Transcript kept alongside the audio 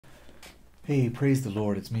Hey, praise the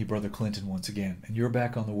Lord, it's me, Brother Clinton, once again, and you're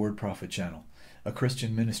back on the Word Prophet channel, a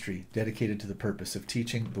Christian ministry dedicated to the purpose of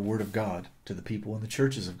teaching the Word of God to the people in the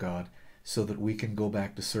churches of God so that we can go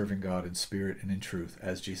back to serving God in spirit and in truth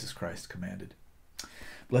as Jesus Christ commanded.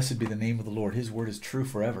 Blessed be the name of the Lord. His word is true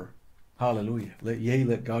forever. Hallelujah.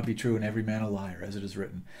 Let God be true and every man a liar, as it is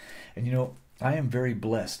written. And you know, I am very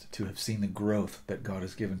blessed to have seen the growth that God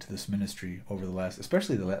has given to this ministry over the last,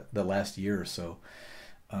 especially the last year or so.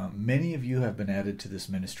 Many of you have been added to this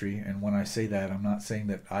ministry, and when I say that, I'm not saying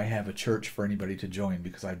that I have a church for anybody to join,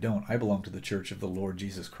 because I don't. I belong to the church of the Lord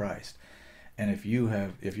Jesus Christ. And if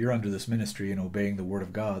you're under this ministry and obeying the word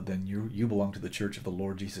of God, then you belong to the church of the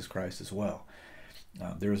Lord Jesus Christ as well.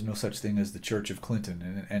 There is no such thing as the Church of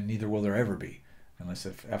Clinton, and neither will there ever be, unless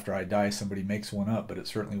if after I die somebody makes one up, but it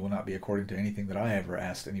certainly will not be according to anything that I ever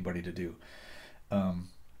asked anybody to do.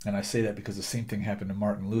 And I say that because the same thing happened to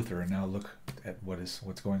Martin Luther, and now look at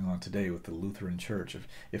what's going on today with the Lutheran Church.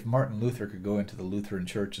 If Martin Luther could go into the Lutheran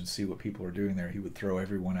Church and see what people are doing there, he would throw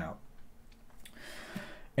everyone out.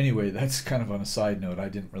 Anyway, that's kind of on a side note. I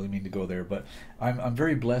didn't really mean to go there, but I'm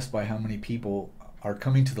very blessed by how many people are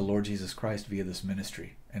coming to the Lord Jesus Christ via this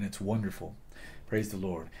ministry, and it's wonderful. Praise the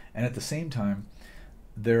Lord. And at the same time,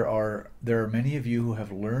 there are many of you who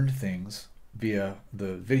have learned things via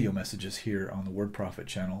the video messages here on the Word Prophet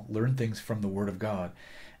channel, learn things from the Word of God,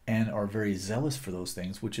 and are very zealous for those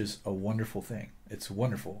things, which is a wonderful thing. It's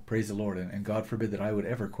wonderful. Praise the Lord. And God forbid that I would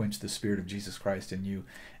ever quench the Spirit of Jesus Christ in you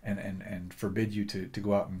and forbid you to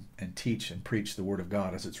go out and teach and preach the Word of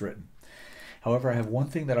God as it's written. However, I have one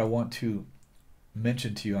thing that I want to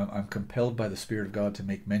mention to you. I'm compelled by the Spirit of God to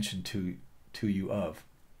make mention to you of.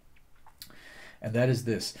 And that is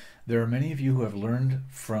this. There are many of you who have learned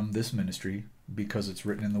from this ministry, because it's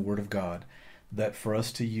written in the Word of God, that for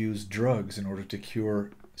us to use drugs in order to cure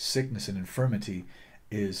sickness and infirmity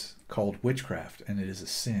is called witchcraft, and it is a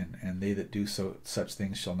sin, and they that do such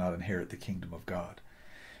things shall not inherit the kingdom of God.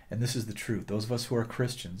 And this is the truth. Those of us who are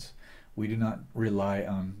Christians, we do not rely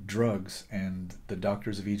on drugs and the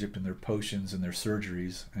doctors of Egypt and their potions and their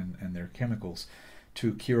surgeries and their chemicals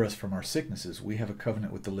to cure us from our sicknesses. We have a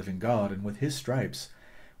covenant with the living God, and with his stripes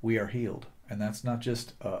we are healed. And that's not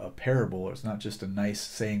just a parable, or it's not just a nice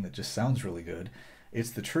saying that just sounds really good.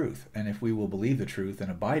 It's the truth. And if we will believe the truth and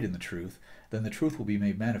abide in the truth, then the truth will be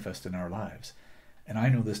made manifest in our lives. And I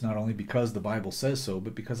know this not only because the Bible says so,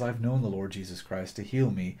 but because I've known the Lord Jesus Christ to heal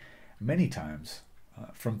me many times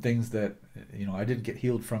from things that I didn't get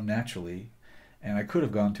healed from naturally. And I could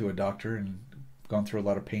have gone to a doctor and gone through a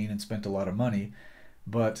lot of pain and spent a lot of money,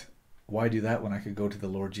 but why do that when I could go to the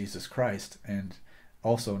Lord Jesus Christ? And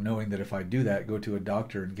also knowing that if I do that, go to a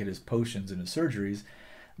doctor and get his potions and his surgeries,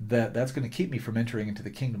 that's going to keep me from entering into the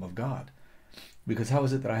kingdom of God. Because how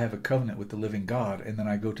is it that I have a covenant with the living God, and then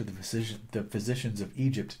I go to the physicians of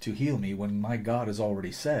Egypt to heal me, when my God has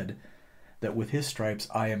already said that with his stripes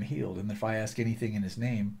I am healed, and if I ask anything in his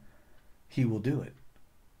name, he will do it?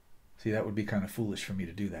 See, that would be kind of foolish for me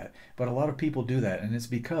to do that. But a lot of people do that, and it's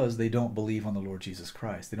because they don't believe on the Lord Jesus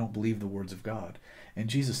Christ. They don't believe the words of God. And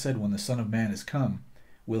Jesus said, when the Son of Man is come,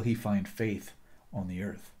 will he find faith on the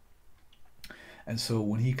earth? And so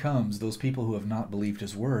when he comes, those people who have not believed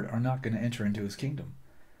his word are not going to enter into his kingdom.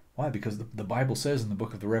 Why? Because the Bible says in the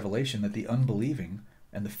book of the Revelation that the unbelieving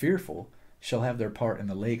and the fearful shall have their part in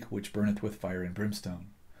the lake which burneth with fire and brimstone.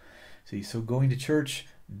 See, so going to church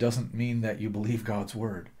doesn't mean that you believe God's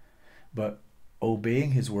word. But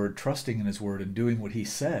obeying his word, trusting in his word, and doing what he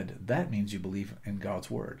said, that means you believe in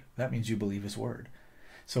God's word. That means you believe his word.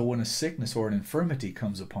 So when a sickness or an infirmity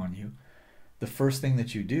comes upon you, the first thing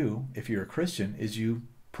that you do, if you're a Christian, is you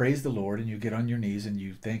praise the Lord, and you get on your knees and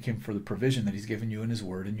you thank him for the provision that he's given you in his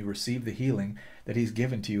word, and you receive the healing that he's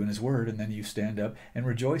given to you in his word, and then you stand up and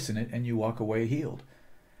rejoice in it, and you walk away healed.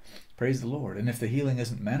 Praise the Lord. And if the healing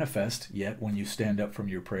isn't manifest yet when you stand up from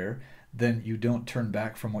your prayer, then you don't turn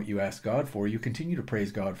back from what you asked God for. You continue to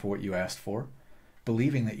praise God for what you asked for,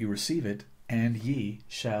 believing that you receive it, and ye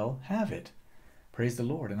shall have it. Praise the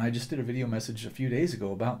Lord. And I just did a video message a few days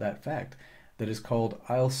ago about that fact that is called,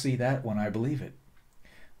 I'll see that when I believe it.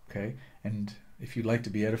 Okay? And if you'd like to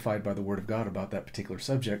be edified by the Word of God about that particular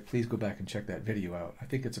subject, please go back and check that video out. I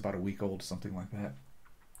think it's about a week old, something like that.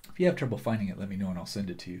 If you have trouble finding it, let me know and I'll send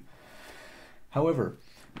it to you. However,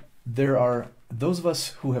 there are those of us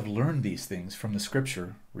who have learned these things from the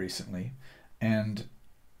scripture recently, and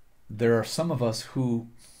there are some of us who,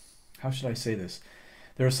 how should I say this?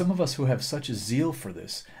 There are some of us who have such a zeal for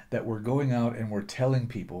this that we're going out and we're telling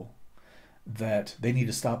people that they need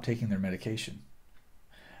to stop taking their medication.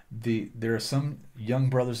 There are some young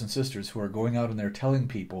brothers and sisters who are going out and they're telling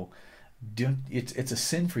people It's a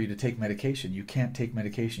sin for you to take medication. You can't take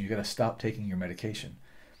medication. You got to stop taking your medication.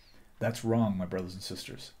 That's wrong, my brothers and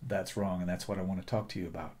sisters. That's wrong, and that's what I want to talk to you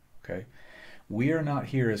about. Okay? We are not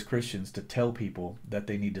here as Christians to tell people that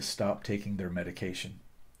they need to stop taking their medication.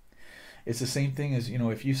 It's the same thing as,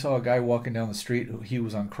 if you saw a guy walking down the street who he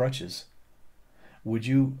was on crutches, would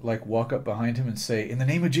you walk up behind him and say, "In the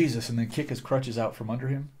name of Jesus," and then kick his crutches out from under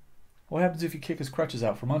him? What happens if you kick his crutches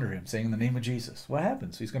out from under him, saying, "In the name of Jesus"? What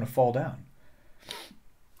happens? He's going to fall down.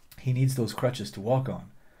 He needs those crutches to walk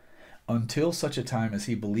on. Until such a time as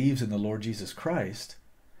he believes in the Lord Jesus Christ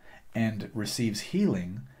and receives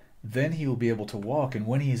healing, then he will be able to walk. And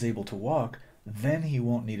when he is able to walk, then he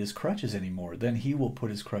won't need his crutches anymore. Then he will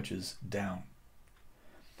put his crutches down.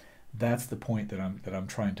 That's the point that I'm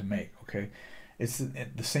trying to make. Okay, it's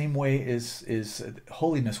the same way is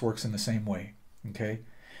holiness works in the same way. Okay,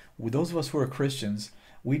 with those of us who are Christians,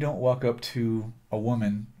 we don't walk up to a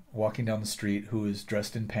woman walking down the street who is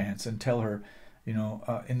dressed in pants and tell her,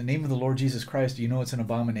 in the name of the Lord Jesus Christ, do you know it's an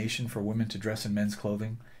abomination for women to dress in men's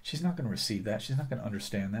clothing? She's not going to receive that. She's not going to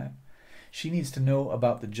understand that. She needs to know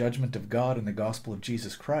about the judgment of God and the gospel of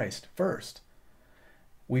Jesus Christ first.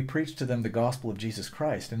 We preach to them the gospel of Jesus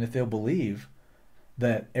Christ, and if they'll believe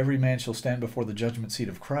that every man shall stand before the judgment seat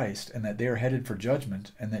of Christ, and that they are headed for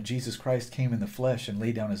judgment, and that Jesus Christ came in the flesh and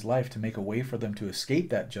laid down his life to make a way for them to escape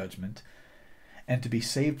that judgment, and to be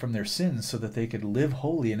saved from their sins so that they could live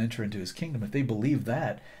holy and enter into his kingdom. If they believe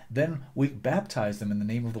that, then we baptize them in the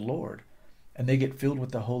name of the Lord, and they get filled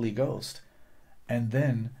with the Holy Ghost. And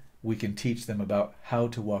then we can teach them about how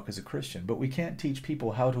to walk as a Christian. But we can't teach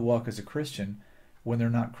people how to walk as a Christian when they're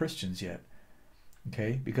not Christians yet.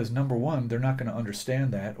 Okay? Because number one, they're not going to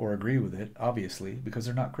understand that or agree with it, obviously, because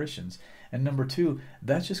they're not Christians. And number two,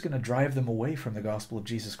 that's just going to drive them away from the gospel of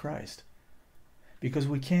Jesus Christ. Because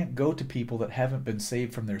we can't go to people that haven't been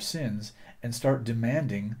saved from their sins and start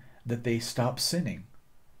demanding that they stop sinning.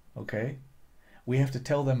 Okay? We have to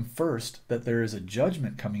tell them first that there is a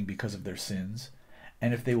judgment coming because of their sins,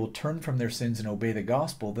 and if they will turn from their sins and obey the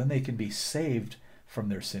gospel, then they can be saved from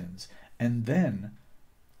their sins. And then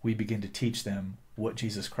we begin to teach them what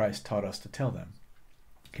Jesus Christ taught us to tell them.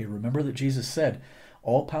 Okay, remember that Jesus said,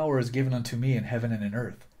 "All power is given unto me in heaven and in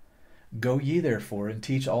earth. Go ye therefore and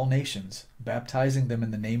teach all nations, baptizing them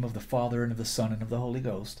in the name of the Father and of the Son and of the Holy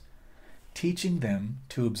Ghost, teaching them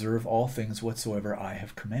to observe all things whatsoever I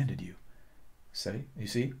have commanded you." You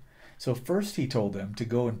see? So first he told them to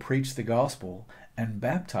go and preach the gospel and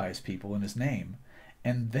baptize people in his name.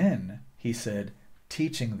 And then he said,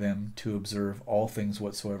 teaching them to observe all things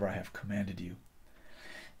whatsoever I have commanded you.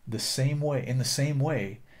 In the same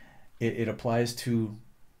way, it applies to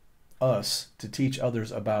us to teach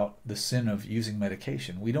others about the sin of using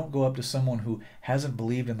medication. We don't go up to someone who hasn't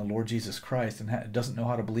believed in the Lord Jesus Christ and doesn't know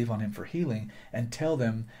how to believe on him for healing and tell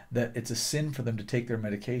them that it's a sin for them to take their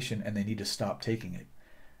medication and they need to stop taking it.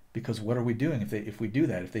 Because what are we doing if we do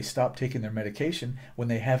that? If they stop taking their medication when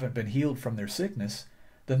they haven't been healed from their sickness,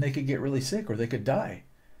 then they could get really sick or they could die.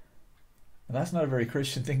 And that's not a very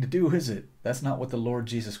Christian thing to do, is it? That's not what the Lord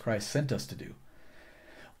Jesus Christ sent us to do.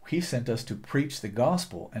 He sent us to preach the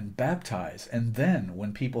gospel and baptize. And then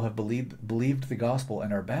when people have believed the gospel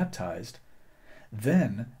and are baptized,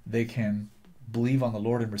 then they can believe on the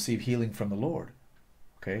Lord and receive healing from the Lord.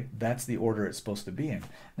 Okay, that's the order it's supposed to be in.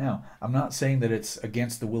 Now, I'm not saying that it's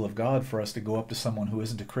against the will of God for us to go up to someone who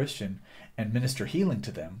isn't a Christian and minister healing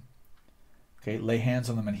to them. Okay, lay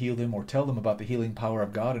hands on them and heal them, or tell them about the healing power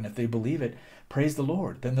of God, and if they believe it, praise the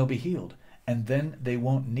Lord, then they'll be healed. And then they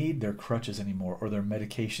won't need their crutches anymore or their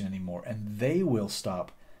medication anymore, and they will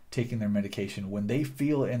stop taking their medication when they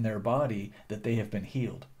feel in their body that they have been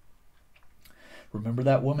healed. Remember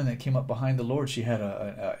that woman that came up behind the Lord? She had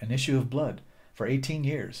an issue of blood for 18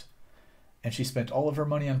 years, and she spent all of her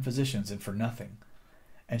money on physicians and for nothing.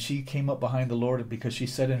 And she came up behind the Lord because she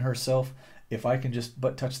said in herself, "If I can just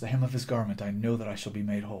but touch the hem of his garment, I know that I shall be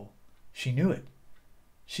made whole." She knew it.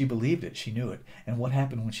 She believed it. She knew it. And what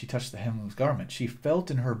happened when she touched the hem of his garment? She felt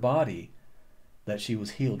in her body that she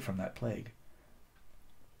was healed from that plague.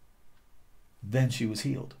 Then she was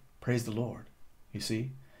healed. Praise the Lord. You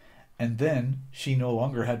see? And then she no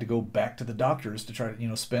longer had to go back to the doctors to try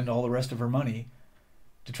to, spend all the rest of her money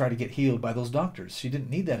to try to get healed by those doctors. She didn't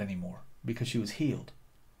need that anymore because she was healed.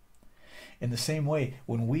 In the same way,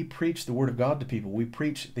 when we preach the Word of God to people, we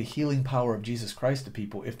preach the healing power of Jesus Christ to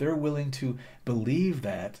people. If they're willing to believe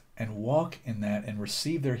that and walk in that and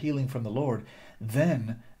receive their healing from the Lord,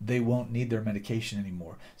 then they won't need their medication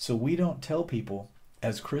anymore. So we don't tell people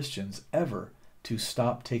as Christians ever to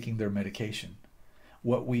stop taking their medication.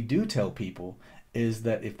 What we do tell people is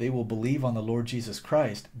that if they will believe on the Lord Jesus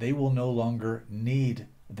Christ, they will no longer need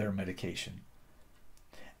their medication.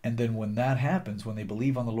 And then when that happens, when they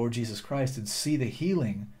believe on the Lord Jesus Christ and see the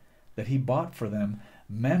healing that he bought for them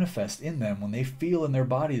manifest in them, when they feel in their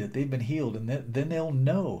body that they've been healed, and then they'll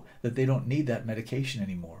know that they don't need that medication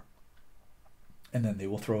anymore. And then they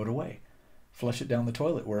will throw it away. Flush it down the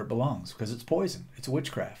toilet where it belongs, because it's poison. It's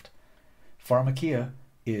witchcraft. Pharmakia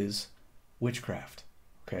is witchcraft.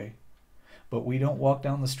 Okay? But we don't walk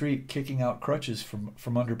down the street kicking out crutches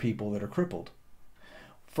from under people that are crippled.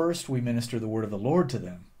 First, we minister the word of the Lord to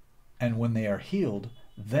them. And when they are healed,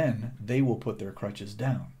 then they will put their crutches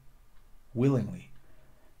down. Willingly.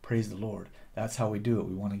 Praise the Lord. That's how we do it.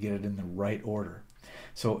 We want to get it in the right order.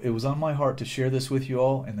 So it was on my heart to share this with you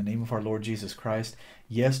all in the name of our Lord Jesus Christ.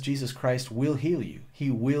 Yes, Jesus Christ will heal you. He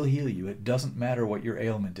will heal you. It doesn't matter what your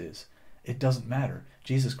ailment is. It doesn't matter.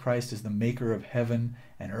 Jesus Christ is the maker of heaven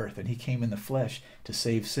and earth, and he came in the flesh to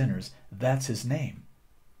save sinners. That's his name.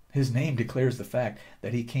 His name declares the fact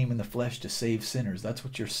that he came in the flesh to save sinners. That's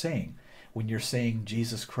what you're saying when you're saying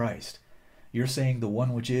Jesus Christ. You're saying the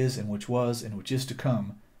one which is and which was and which is to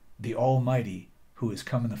come, the Almighty, who has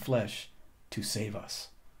come in the flesh to save us.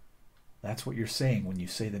 That's what you're saying when you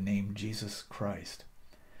say the name Jesus Christ.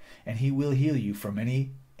 And he will heal you from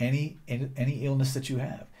any illness that you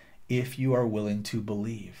have, if you are willing to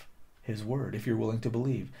believe his word, if you're willing to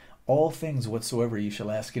believe. All things whatsoever ye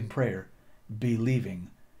shall ask in prayer, believing,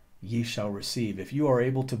 ye shall receive. If you are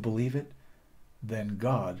able to believe it, then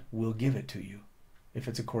God will give it to you, if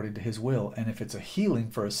it's according to his will. And if it's a healing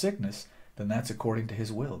for a sickness, then that's according to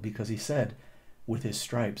his will, because he said, with his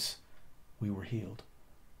stripes we were healed.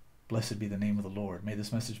 Blessed be the name of the Lord. May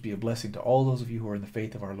this message be a blessing to all those of you who are in the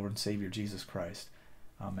faith of our Lord and Savior Jesus Christ.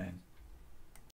 Amen.